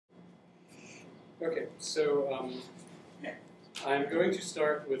Okay, so I'm going to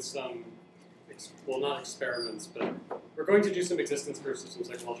start with some, well, not experiments, but we're going to do some existence proofs of some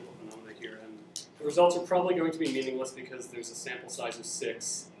psychological phenomena here, and the results are probably going to be meaningless because there's a sample size of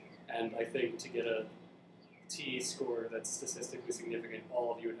 6, and I think to get a T score that's statistically significant,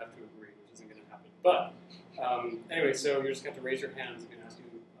 all of you would have to agree, which isn't going to happen. But anyway, so you're just going to have to raise your hands. I'm going to ask you,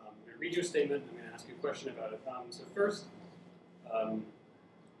 I'm going to read you a statement, I'm going to ask you a question about it. So first,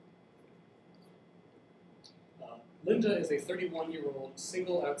 Linda is a 31-year-old,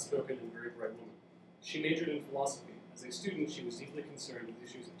 single, outspoken, and very bright woman. She majored in philosophy. As a student, she was deeply concerned with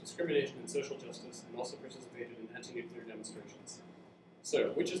issues of discrimination and social justice, and also participated in anti-nuclear demonstrations.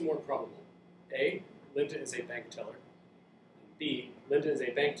 So, which is more probable? A, Linda is a bank teller. And B, Linda is a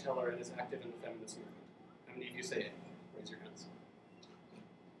bank teller and is active in the feminist movement. How many of you say A? Raise your hands.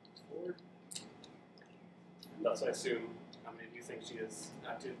 4. And thus, I assume, how many of you think she is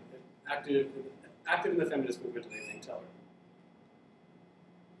active in the feminist movement and a bank teller?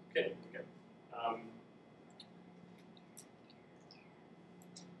 Okay, good. All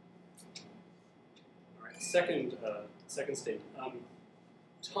right, second statement.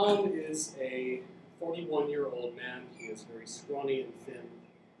 Tom is a 41-year-old man. He is very scrawny and thin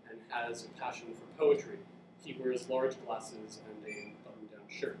and has a passion for poetry. He wears large glasses and a button-down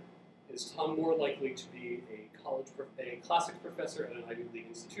shirt. Is Tom more likely to be a classics professor at an Ivy League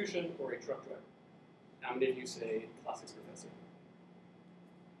institution or a truck driver? How many of you say classics professor?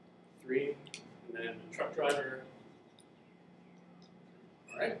 3, and then a truck driver.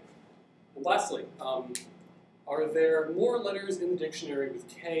 All right. And lastly, are there more letters in the dictionary with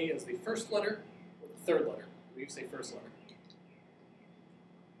K as the first letter or the third letter? We say first letter.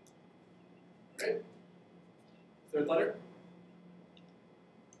 All right. Third letter.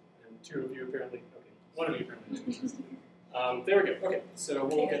 And 2 of you apparently. Okay. 1 of you apparently. There we go. Okay. So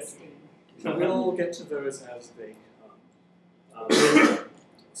we'll get to those as they come.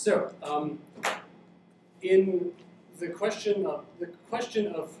 So, in the question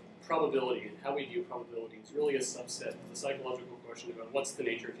of probability and how we view probability is really a subset of the psychological question about what's the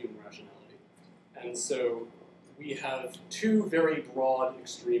nature of human rationality. And so we have 2 very broad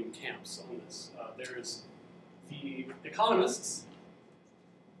extreme camps on this. There's the economists,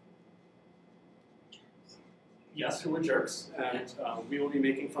 yes, who are jerks, and we will be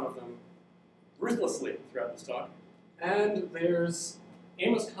making fun of them ruthlessly throughout this talk. And there's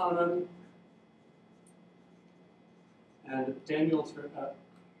Amos Kahneman and Daniel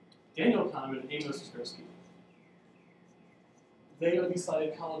Kahneman and Amos Tversky. They are the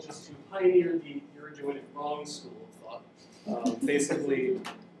psychologists who pioneered the you're doing it wrong school of thought. Basically,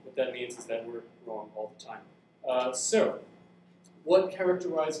 what that means is that we're wrong all the time. So, what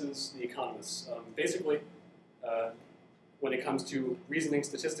characterizes the economists? Basically, when it comes to reasoning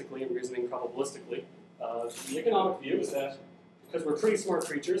statistically and reasoning probabilistically, the economic view is that because we're pretty smart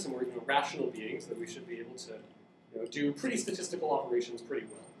creatures and we're rational beings, that we should be able to do pretty statistical operations pretty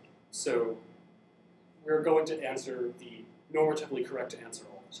well. So we're going to answer the normatively correct answer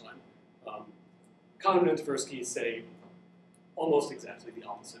all the time. Kahneman and Tversky say almost exactly the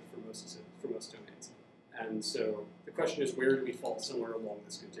opposite for most domains. And so the question is, where do we fall somewhere along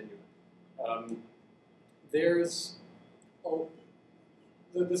this continuum? There's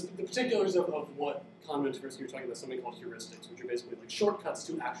the particulars of what Kahneman and Tversky are talking about, something called heuristics, which are basically like shortcuts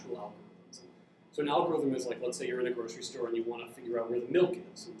to actual algorithms. So an algorithm is like, let's say you're in a grocery store and you want to figure out where the milk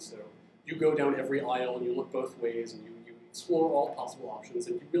is. And so you go down every aisle and you look both ways and you explore all possible options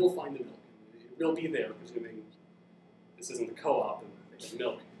and you will find the milk. It will be there, presuming this isn't the co-op and they get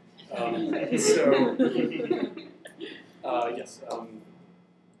milk. Yes.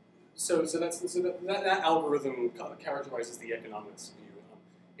 So that algorithm characterizes the economics view.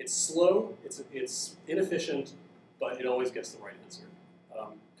 It's slow, it's inefficient, but it always gets the right answer.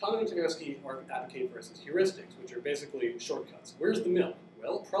 Kahneman and Tversky advocate versus heuristics, which are basically shortcuts. Where's the milk?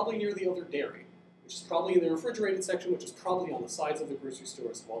 Well, probably near the other dairy, which is probably in the refrigerated section, which is probably on the sides of the grocery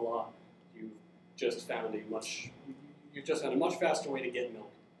stores. Voila, you've just found a much faster way to get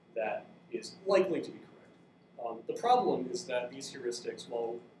milk that is likely to be correct. The problem is that these heuristics,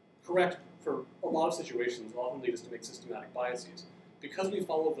 while correct for a lot of situations, often lead us to make systematic biases. Because we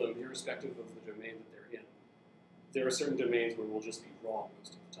follow them irrespective of the domain that they're in, there are certain domains where we'll just be wrong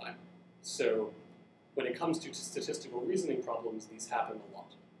most of the time. So when it comes to statistical reasoning problems, these happen a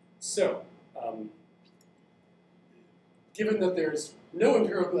lot. So given that there's no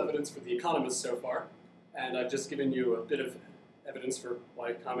empirical evidence for the economists so far, and I've just given you a bit of evidence for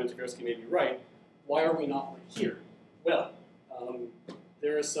why Kahneman and Tversky may be right, why are we not like here? Well,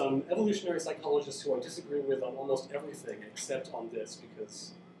 there are some evolutionary psychologists who I disagree with on almost everything except on this,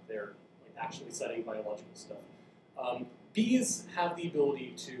 because they're actually studying biological stuff. Bees have the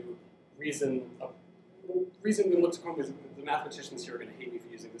ability to reason in what's called, the mathematicians here are going to hate me for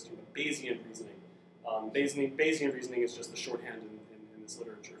using this term, but Bayesian reasoning. Bayesian reasoning is just the shorthand in this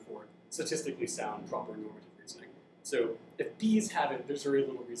literature for statistically sound, proper normative reasoning. So if bees have it, there's very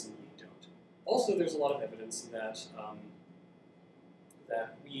little reason we don't. Also, there's a lot of evidence that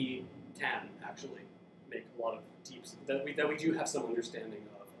that we can actually make a lot of that we do have some understanding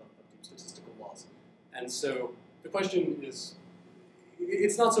of deep statistical laws. And so the question is,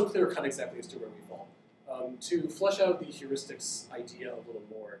 it's not so clear-cut exactly as to where we fall. To flesh out the heuristics idea a little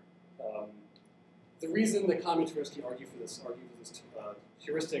more, the reason that Kahneman and Tversky argue for this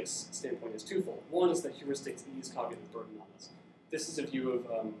heuristics standpoint is twofold. One is that heuristics ease cognitive burden on us. This is a view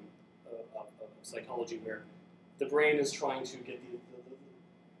of psychology where the brain is trying to get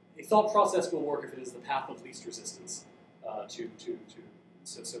a thought process will work if it is the path of least resistance.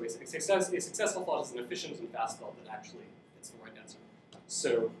 So a successful thought is an efficient and fast thought that actually gets the right answer.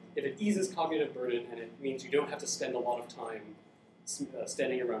 So if it eases cognitive burden and it means you don't have to spend a lot of time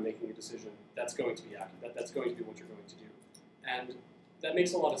standing around making a decision, that's going to be accurate. That's going to be what you're going to do. And that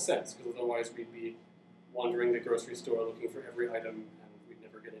makes a lot of sense, because otherwise we'd be wandering the grocery store looking for every item and we'd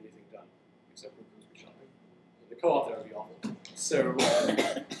never get anything done, except for grocery shopping. In the co-op, that would be awful. So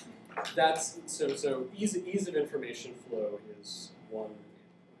so ease of information flow is one.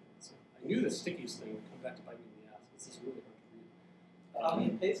 So I knew the stickies thing would come back to bite me in the ass. This is really hard to read. Copy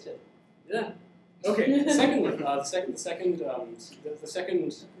and paste it. Yeah. Okay. The second one. The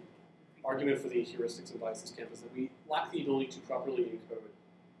second argument for the heuristics and biases camp is that we lack the ability to properly encode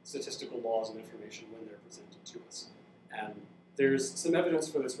statistical laws and information when they're presented to us. And there's some evidence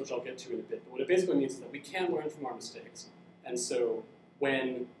for this, which I'll get to in a bit. But what it basically means is that we can learn from our mistakes. And so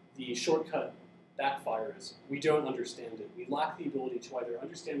when the shortcut backfires, we don't understand it. We lack the ability to either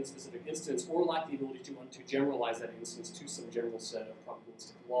understand the specific instance or lack the ability to generalize that instance to some general set of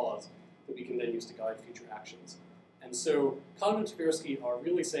probabilistic laws that we can then use to guide future actions. And so Kahneman and Tversky are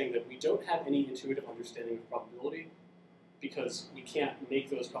really saying that we don't have any intuitive understanding of probability because we can't make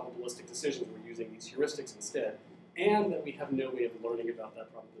those probabilistic decisions. We're using these heuristics instead, and that we have no way of learning about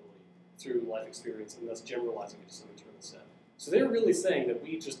that probability through life experience and thus generalizing it to some internal set. So they're really saying that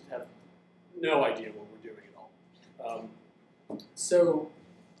we just have no idea what we're doing at all.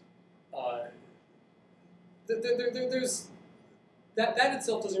 There's that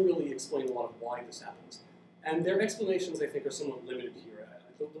itself doesn't really explain a lot of why this happens. And their explanations, I think, are somewhat limited here.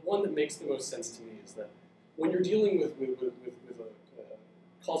 The one that makes the most sense to me is that when you're dealing with a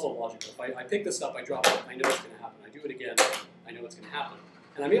causal logic, if I pick this up, I drop it, I know it's going to happen. I do it again, I know it's going to happen.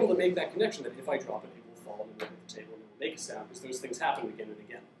 And I'm able to make that connection that if I drop it, it will fall in the middle of the table and it will make a sound, because those things happen again and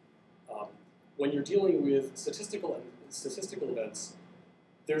again. When you're dealing with statistical events,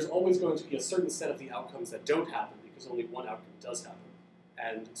 there's always going to be a certain set of the outcomes that don't happen, because only one outcome does happen.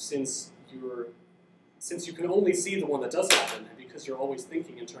 And since you can only see the one that does happen, and because you're always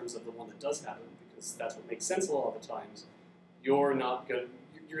thinking in terms of the one that does happen, because that's what makes sense a lot of the times, you're not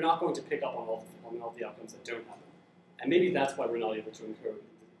going to pick up on all the outcomes that don't happen. And maybe that's why we're not able to encode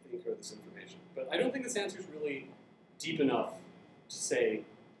this information. But I don't think this answer is really deep enough to say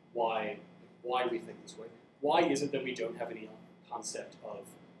why we think this way. Why is it that we don't have any concept of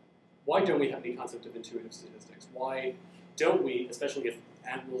intuitive statistics? Why don't we, especially if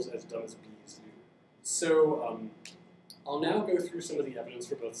animals as dumb as bees do? So I'll now go through some of the evidence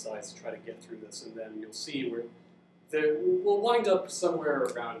for both sides to try to get through this, and then you'll see we'll wind up somewhere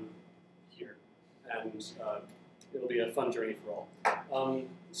around here, and it'll be a fun journey for all.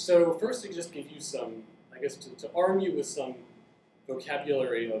 So first, to just give you some, I guess, to arm you with some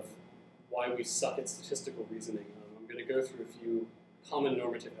vocabulary of why we suck at statistical reasoning, I'm going to go through a few common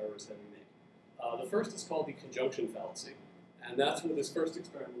normative errors that we make. The first is called the conjunction fallacy, and that's what this first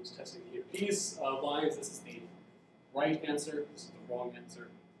experiment is testing here. These lines, this is the right answer, this is the wrong answer,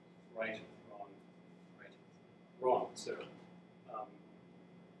 right, wrong, right, wrong. So,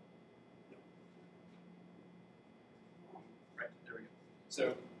 right, there we go.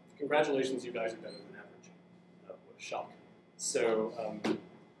 So, congratulations, you guys are better than average. What a shock. So,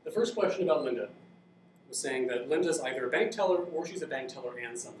 the first question about Linda was saying that Linda's either a bank teller or she's a bank teller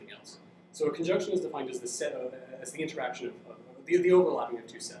and something else. So a conjunction is defined as the interaction of the overlapping of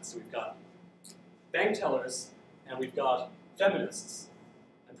two sets. So we've got bank tellers and we've got feminists,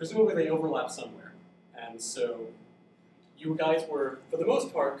 and presumably they overlap somewhere. And so you guys were, for the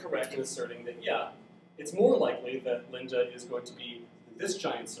most part, correct in asserting that, yeah, it's more likely that Linda is going to be in this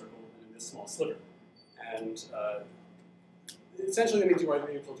giant circle than in this small sliver. And essentially that means you were either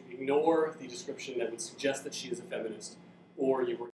able to ignore the description that would suggest that she is a feminist, or you were